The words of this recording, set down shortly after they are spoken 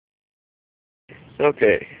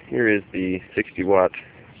Okay, here is the 60-watt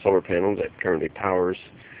solar panel that currently powers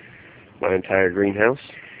my entire greenhouse.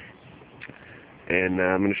 And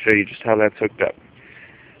I'm going to show you just how that's hooked up.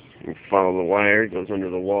 You follow the wire, it goes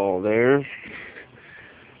under the wall there,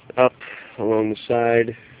 up along the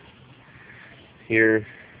side here,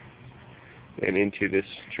 and into this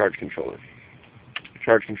charge controller. The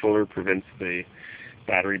charge controller prevents the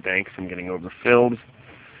battery bank from getting overfilled.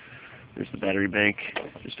 There's the battery bank,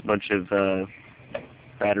 just a bunch of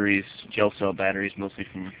batteries, gel cell batteries, mostly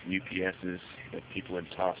from UPSs that people had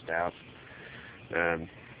tossed out,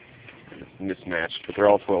 mismatched, but they're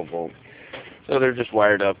all 12 volt. So they're just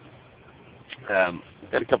wired up.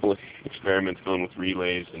 Got a couple of experiments going with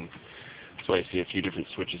relays, and so I see a few different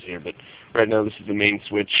switches here, but right now this is the main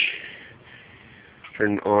switch.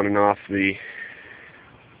 Turn on and off the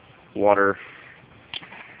water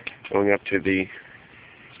going up to the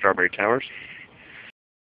strawberry towers.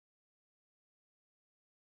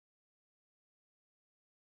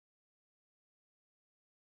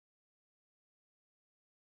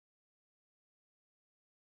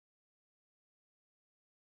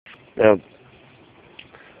 Now,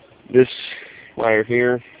 this wire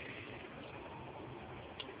here,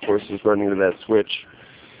 of course, is running to that switch,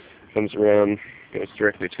 comes around, goes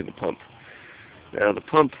directly to the pump. Now, the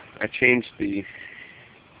pump, I changed the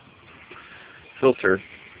filter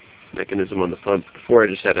mechanism on the pump. Before, I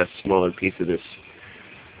just had a smaller piece of this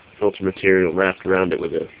filter material wrapped around it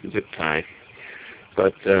with a zip tie.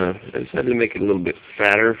 But I decided to make it a little bit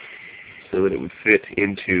fatter so that it would fit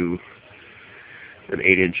into an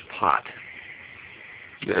 8-inch pot.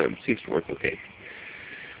 Seems to work okay.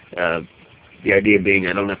 The idea being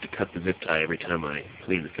I don't have to cut the zip tie every time I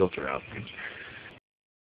clean the filter out.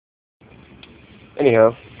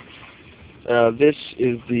 Anyhow, this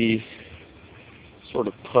is the sort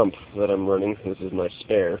of pump that I'm running. This is my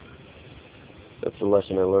spare. That's the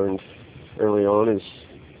lesson I learned early on, is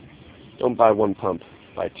don't buy one pump,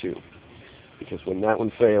 buy two. Because when that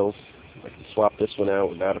one fails, I can swap this one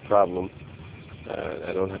out without a problem.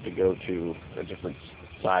 I don't have to go to a different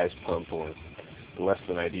size pump or less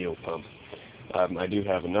than ideal pump. I do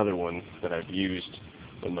have another one that I've used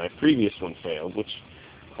when my previous one failed, which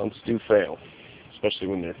pumps do fail, especially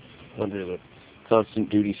when they're under the constant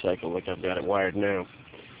duty cycle like I've got it wired now,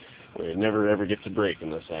 where it never ever gets a break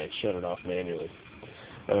unless I shut it off manually.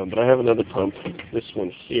 But I have another pump, this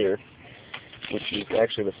one here, which is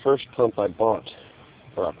actually the first pump I bought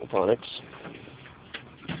for aquaponics.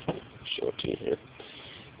 Show it to you here.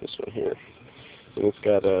 This one here. And it's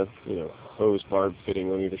got a hose barb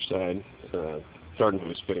fitting on either side, garden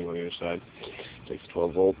hose fitting on either side. Takes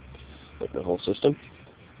 12 volt, like the whole system.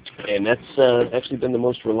 And that's actually been the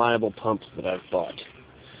most reliable pump that I've bought.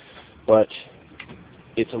 But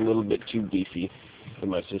it's a little bit too beefy for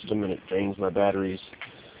my system, and it drains my batteries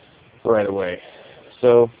right away.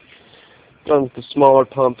 So, gone with the smaller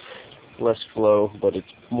pump, less flow, but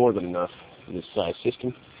it's more than enough for this size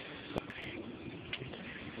system.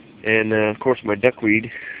 And of course my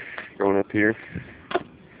duckweed growing up here.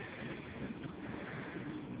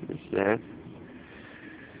 There's that.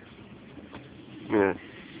 I'm going to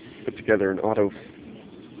put together an auto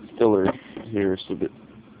filler here so that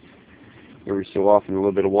every so often a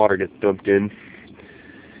little bit of water gets dumped in.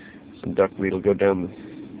 Some duckweed will go down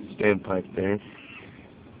the standpipe there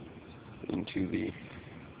into the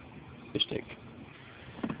fish tank.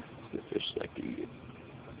 The fish like to eat it.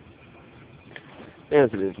 As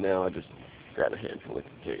it is now, I just grab a handful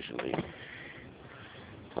occasionally,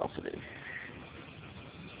 toss it in.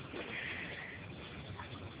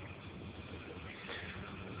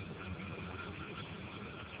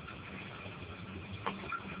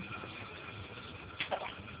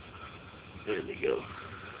 There we go.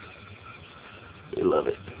 They love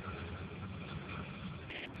it.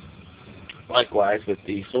 Likewise with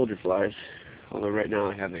the soldier flies, although right now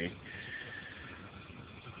I have a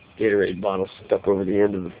Gatorade bottle stuck over the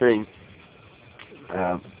end of the thing,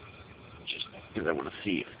 just because I want to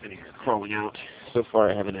see if any are crawling out. So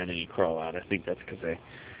far I haven't had any crawl out. I think that's because they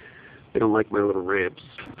don't like my little ramps.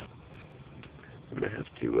 I'm going to have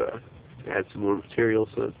to add some more material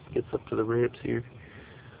so it gets up to the ramps here.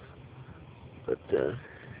 But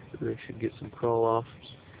I should get some crawl off.